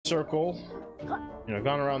circle. You know,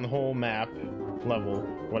 gone around the whole map, level,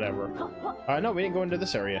 whatever. No, we didn't go into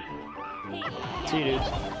this area. See you, dudes.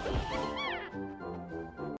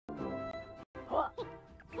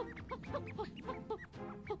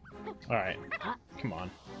 Alright. Come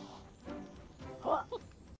on.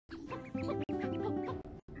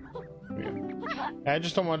 I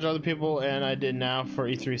just don't watch other people, and I did now for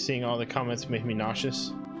E3. Seeing all the comments make me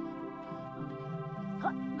nauseous.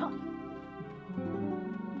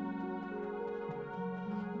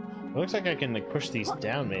 It looks like I can like push these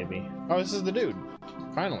down, maybe. Oh, this is the dude.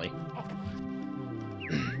 Finally.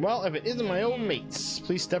 Well, if it isn't my old mates,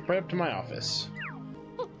 please step right up to my office.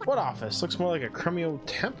 What office? Looks more like a crummy old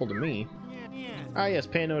temple to me. Ah yes,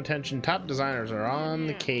 pay no attention. Top designers are on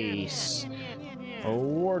the case.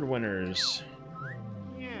 Award winners.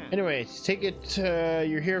 Anyway, take it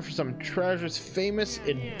you're here for some treasures, famous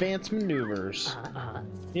advanced maneuvers.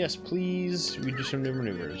 Yes, please, we do some new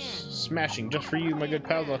maneuvers. Smashing, just for you, my good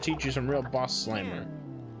pals. I'll teach you some real boss slammer.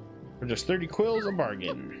 For just 30 quills, a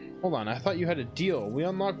bargain. Hold on, I thought you had a deal. We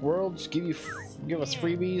unlock worlds, give us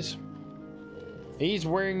freebies. He's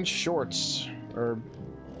wearing shorts, or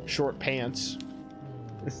short pants.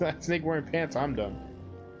 It's not Snake wearing pants, I'm done.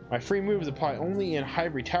 My free moves apply only in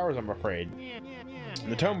Ivory Towers, I'm afraid. In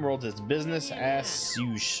the Tome World, it's business as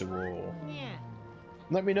usual.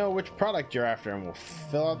 Let me know which product you're after and we'll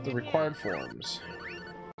fill out the required forms.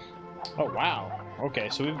 Oh, wow. Okay,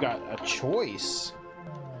 so we've got a choice.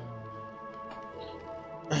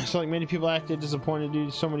 So like many people acted disappointed due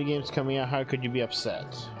to so many games coming out, how could you be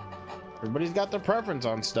upset? Everybody's got their preference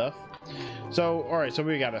on stuff. So, alright, so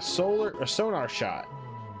we got a sonar shot.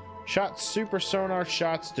 Shot super sonar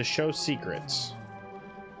shots to show secrets.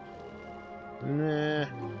 Nah.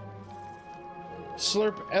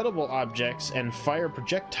 Slurp edible objects and fire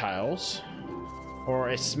projectiles. Or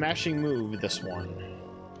a smashing move, this one.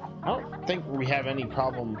 I don't think we have any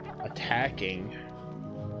problem attacking.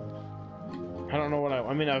 I don't know what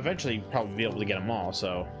I mean, I'll eventually probably be able to get them all,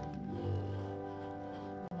 so.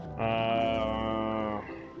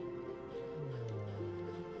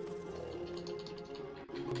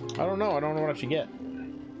 I don't know what I should get.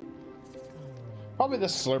 Probably the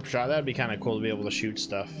slurp shot, that'd be kind of cool to be able to shoot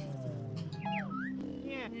stuff.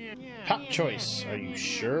 Top choice. Are you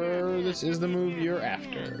sure this is the move you're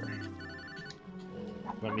after?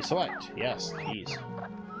 Let me select. Yes, these.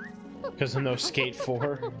 Because of no Skate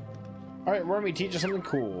 4. Alright, Wormy, teach us something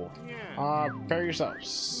cool. Prepare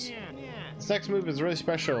yourselves. This next move is really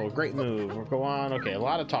special. Great move. We'll go on. Okay, a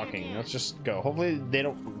lot of talking. Let's just go. Hopefully they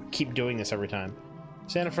don't keep doing this every time.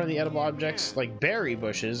 Stand in front of the edible objects like berry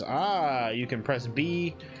bushes. Ah, you can press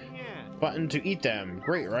B button to eat them.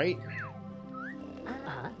 Great, right?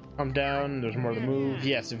 Come down. There's more to the move.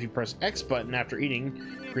 Yes, if you press X button after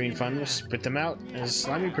eating, green fun will spit them out as a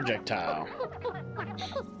slimy projectile.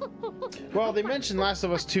 Well, they mentioned Last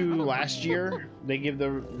of Us 2 last year. They give the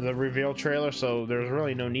reveal trailer, so there's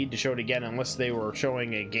really no need to show it again unless they were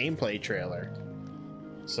showing a gameplay trailer.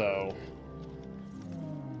 So,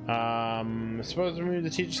 supposed to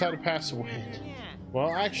teach us how to pass the wind.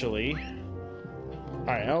 Well, actually, all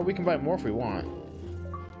right. Oh, we can buy more if we want.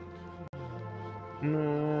 I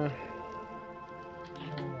don't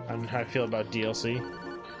know how I feel about DLC.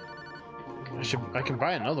 I can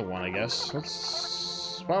buy another one, I guess.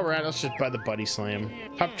 While we're at it, let's just buy the Buddy Slam.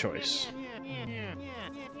 Top choice.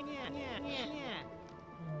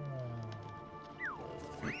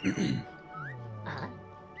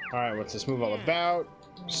 Alright, what's this move all about?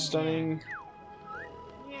 Stunning.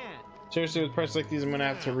 Seriously, with prices like these, I'm gonna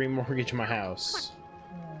have to remortgage my house.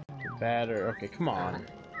 Bad or okay, come on.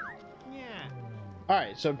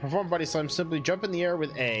 Alright, so perform Buddy Slam. Simply jump in the air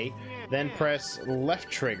with A, then press left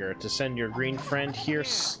trigger to send your green friend here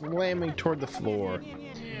slamming toward the floor.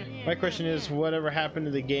 My question is, whatever happened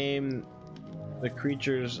to the game the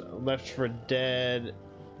creatures left for dead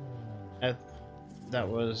that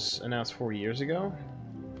was announced 4 years ago?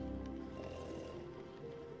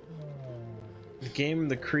 The game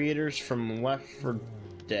the creators from Left 4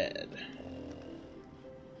 Dead.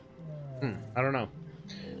 I don't know.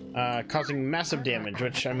 Causing massive damage,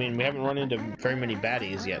 which, I mean, we haven't run into very many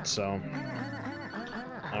baddies yet, so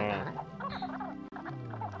I don't know.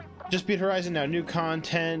 Just beat Horizon now. New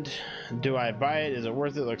content. Do I buy it? Is it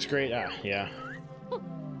worth it? Looks great. Yeah.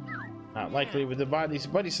 Not likely. With the Buddy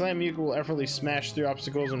Slam, Yooka will effortlessly smash through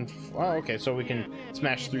obstacles and... Oh, okay, so we can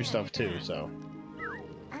smash through stuff too, so...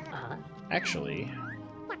 Actually...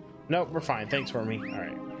 Nope, we're fine. Thanks for me.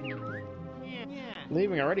 Alright.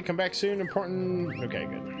 Leaving already? Come back soon? Important... Okay,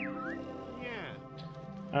 good.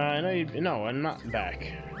 I know you... No, I'm not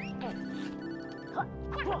back.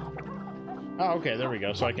 Oh, okay, there we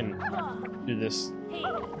go. So I can do this.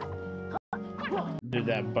 Do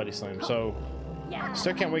that buddy slam. So,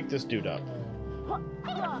 still can't wake this dude up.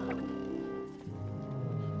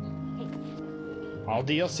 All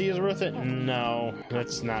DLC is worth it? No,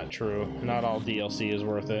 that's not true. Not all DLC is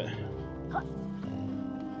worth it.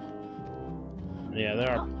 Yeah,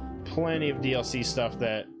 there are plenty of DLC stuff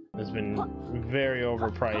that has been very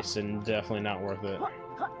overpriced and definitely not worth it.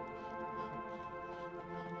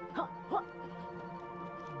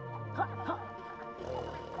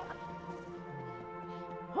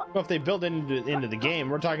 Well, if they build it into the game,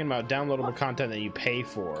 we're talking about downloadable content that you pay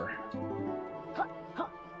for.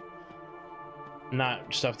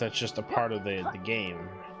 Not stuff that's just a part of the game.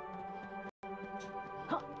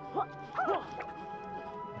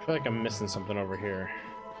 I feel like I'm missing something over here.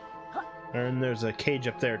 And there's a cage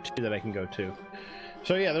up there too that I can go to.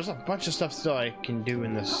 So yeah, there's a bunch of stuff still I can do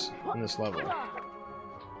in this level.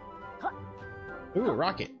 Ooh, a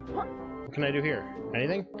rocket. What can I do here?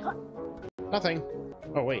 Anything? Nothing.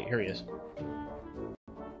 Oh wait, here he is.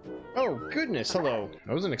 Oh goodness, hello.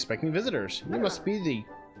 I wasn't expecting visitors. You must be the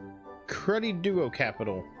Cruddy Duo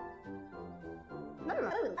Capital.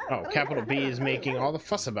 Oh, Capital B is making all the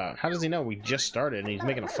fuss about. How does he know we just started and he's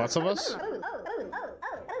making a fuss of us?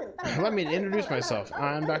 Let me introduce myself.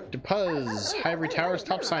 I'm Dr. Puzz, Ivory Tower's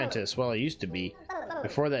top scientist. Well, I used to be.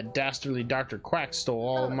 Before that dastardly Dr. Quack stole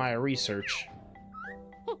all of my research.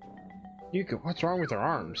 Yooka, what's wrong with her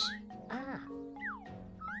arms?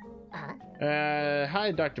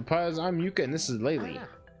 Hi, Dr. Puzz. I'm Yooka and this is Laylee.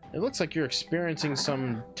 It looks like you're experiencing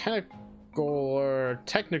some technical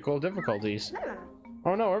difficulties.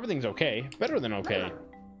 Oh no, everything's okay. Better than okay.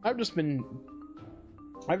 I've just been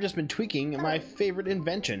tweaking my favorite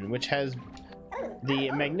invention, which has the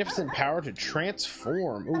magnificent power to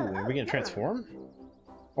transform. Ooh, are we gonna transform?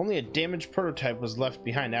 Only a damaged prototype was left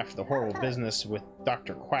behind after the horrible business with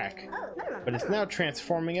Dr. Quack, but it's now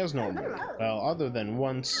transforming as normal. Well, other than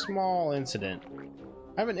one small incident.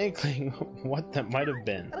 I have an inkling what that might have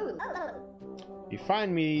been. If you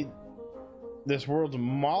find me this world's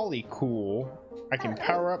molecule, I can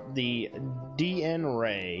power up the DN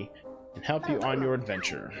Ray and help you on your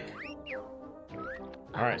adventure.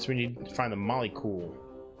 Alright, so we need to find the molecule.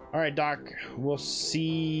 Alright, Doc, we'll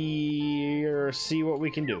see what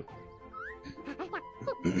we can do.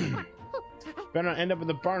 Better not end up with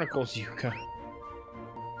the barnacles, Yooka.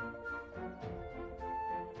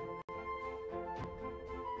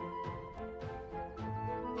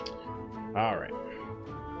 Alright.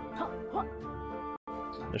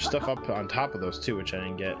 There's stuff up on top of those too, which I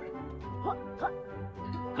didn't get.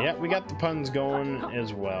 Yeah, we got the puns going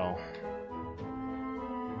as well.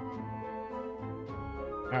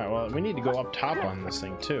 Alright, well, we need to go up top on this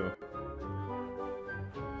thing too.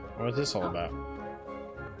 What is this all about?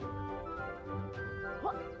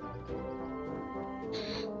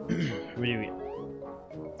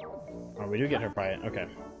 We do get her by it. Okay.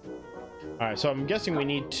 Alright, so I'm guessing we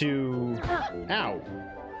need to... Ow!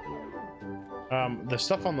 The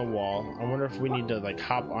stuff on the wall, I wonder if we need to, like,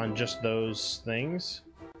 hop on just those things?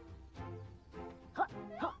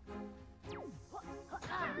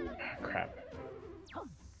 Crap.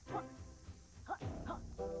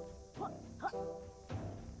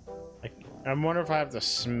 I wonder if I have to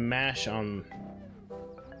smash on...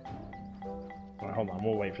 Well, hold on,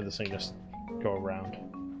 we'll wait for this thing to just go around.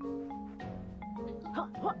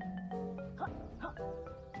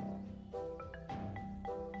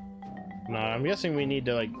 No, I'm guessing we need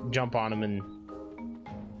to, like, jump on them in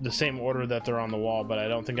the same order that they're on the wall, but I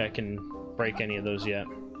don't think I can break any of those yet.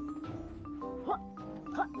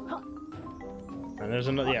 And there's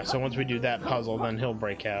another, yeah, so once we do that puzzle, then he'll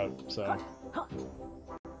break out, so...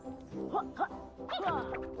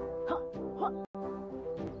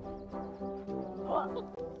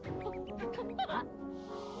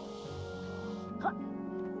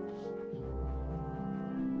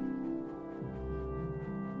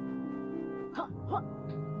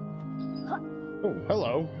 Oh,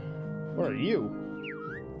 hello. What are you?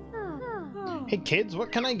 Hey kids,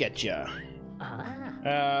 what can I get ya?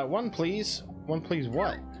 One please. One please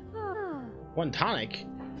what? One tonic?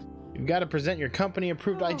 You've got to present your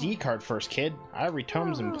company-approved ID card first, kid. Ivory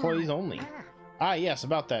Tome's employees only. Ah, yes,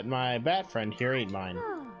 about that. My bat friend here ain't mine.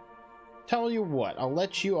 Tell you what, I'll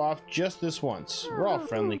let you off just this once. We're all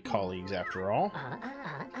friendly colleagues, after all.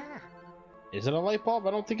 Is it a light bulb?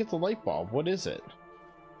 I don't think it's a light bulb. What is it?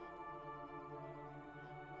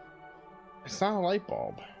 It's not a light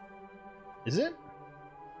bulb. Is it?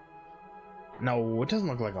 No, it doesn't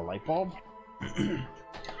look like a light bulb.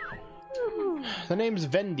 The name's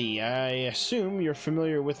Vendy. I assume you're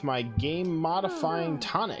familiar with my game-modifying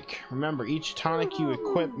tonic. Remember, each tonic you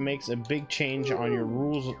equip makes a big change on your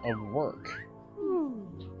rules of work.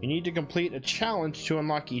 You need to complete a challenge to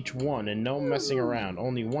unlock each one, and no messing around.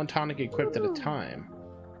 Only one tonic equipped at a time.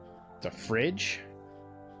 It's a fridge?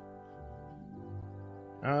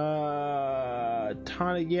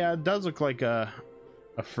 Tonic, yeah, it does look like a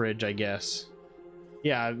fridge, I guess.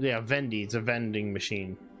 Yeah, Vendy. It's a vending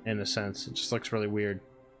machine, in a sense. It just looks really weird.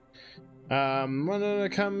 Wanna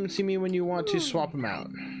come see me when you want to swap them out.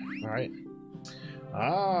 Alright.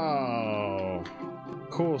 Oh.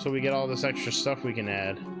 Cool, so we get all this extra stuff we can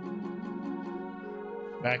add.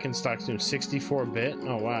 Back in stock soon. 64-bit?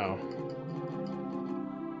 Oh, wow.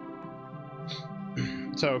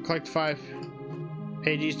 So, collect 5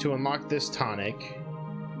 pages to unlock this tonic.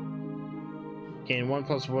 Gain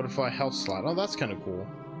 1+ butterfly health slot. Oh, that's kind of cool.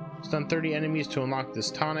 Stun 30 enemies to unlock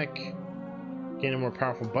this tonic. Gain a more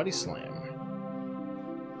powerful buddy slam.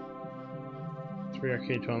 3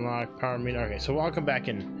 arcade to unlock. Power meter. Okay, so I'll come back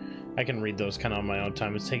and I can read those kind of on my own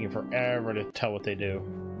time. It's taking forever to tell what they do.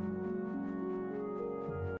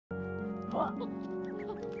 Alright,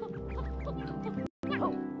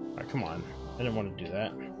 come on. I didn't want to do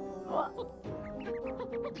that.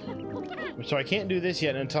 So I can't do this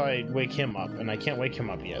yet until I wake him up, and I can't wake him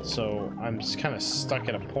up yet, so I'm just kind of stuck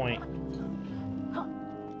at a point.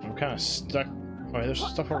 I'm kind of stuck. Oh, there's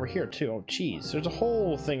stuff over here too. Oh, jeez. There's a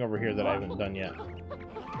whole thing over here that I haven't done yet.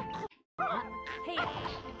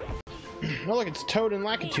 Oh, look, it's Toad and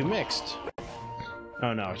Lakitu mixed.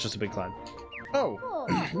 Oh, no, it's just a big cloud. Oh,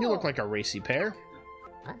 you look like a racy pair.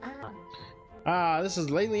 This is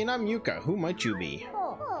Laylee and I'm Yooka. Who might you be?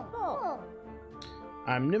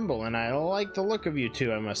 I'm nimble and I like the look of you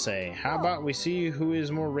two, I must say. How about we see who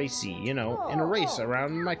is more racy, you know, in a race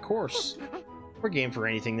around my course. We're game for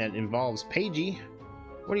anything that involves Pagey.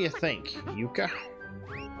 What do you think, Yooka?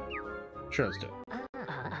 Sure, let's do it.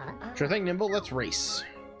 Sure thing, Nimble, let's race.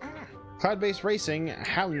 Cloud-based racing,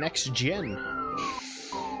 how next gen?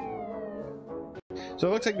 So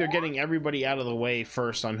it looks like they're getting everybody out of the way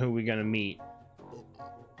first on who we're gonna meet.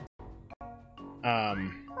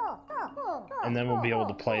 And then we'll be able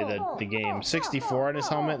to play the game. 64 on his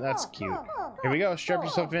helmet, that's cute. Here we go, strap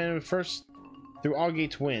yourself in first through all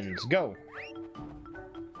gates wins. Go!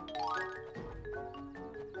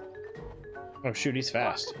 Oh shoot, he's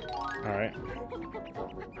fast. Alright.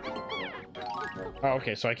 Oh,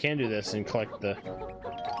 okay, so I can do this and collect the...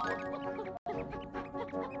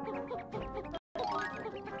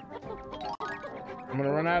 I'm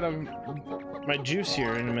gonna run out of my juice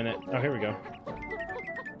here in a minute. Oh, here we go.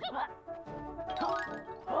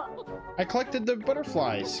 I collected the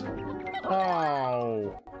butterflies.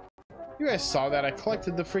 Oh. You guys saw that. I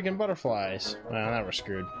collected the freaking butterflies. Well, now we're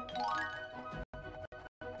screwed.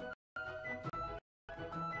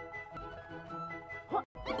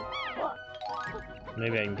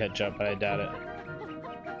 Maybe I can catch up, but I doubt it.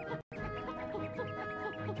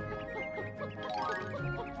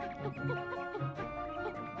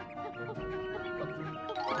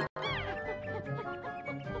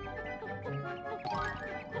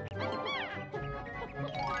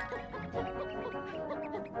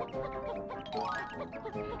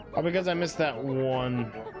 Oh, because I missed that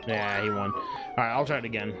one. Yeah, he won. Alright, I'll try it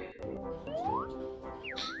again.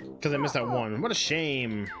 Because I missed that one. What a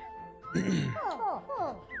shame.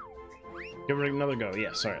 Give it another go.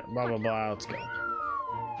 Yes, alright. Blah, blah, blah. Let's go.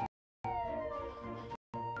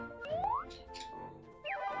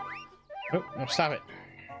 Oh, no, stop it.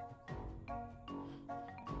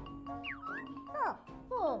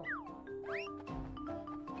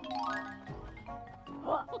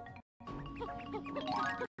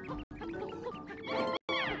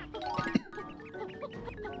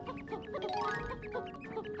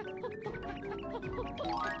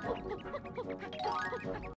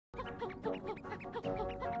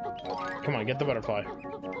 Come on, get the butterfly.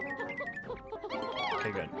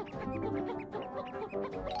 Okay, good.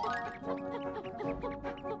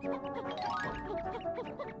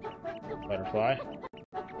 Butterfly.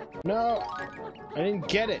 No! I didn't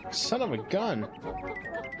get it! Son of a gun!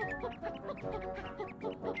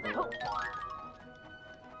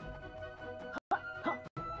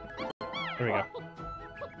 There we go.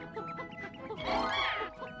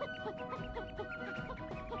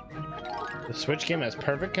 The Switch game has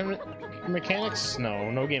perfect mechanics?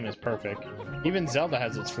 No, no game is perfect. Even Zelda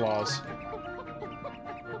has its flaws.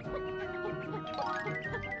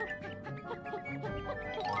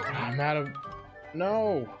 I'm out of...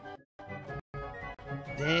 No!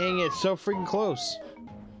 Dang, it's so freaking close.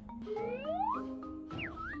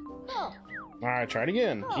 Alright, try it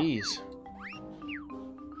again. Jeez.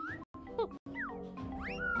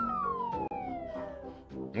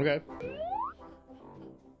 Okay.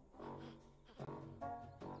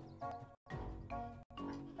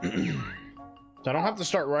 So I don't have to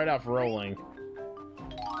start right off rolling.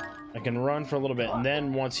 I can run for a little bit, and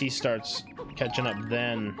then once he starts catching up,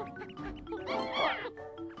 then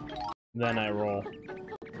I roll.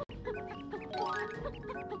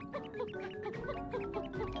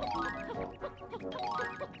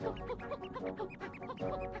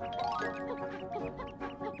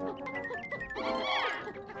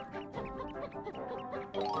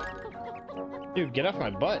 Dude, get off my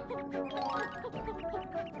butt.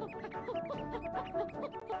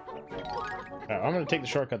 I'm gonna take the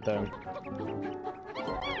shortcut though.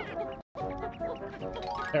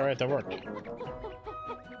 Alright, that worked.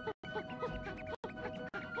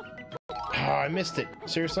 Oh, I missed it.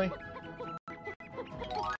 Seriously?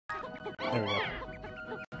 There we go.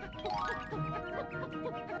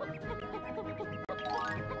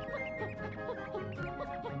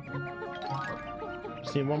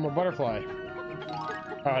 Just need one more butterfly.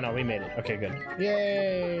 Oh no, we made it. Okay, good.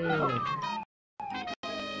 Yay!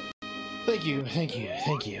 Thank you, thank you,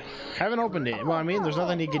 thank you. Haven't opened it. Well, I mean, there's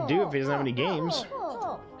nothing he could do if he doesn't have any games.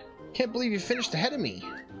 Can't believe you finished ahead of me.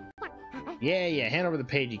 Yeah, hand over the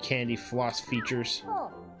page, you candy floss features.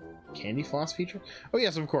 Candy floss feature? Oh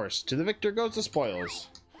yes, of course. To the victor goes the spoils.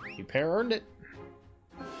 You pair earned it.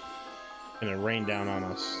 Gonna rain down on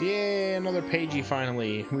us. Yay, another pagey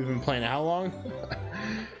finally. We've been playing it how long?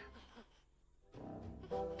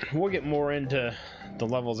 We'll get more into the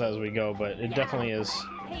levels as we go, but it definitely has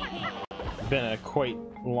been a quite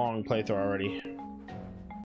long playthrough already.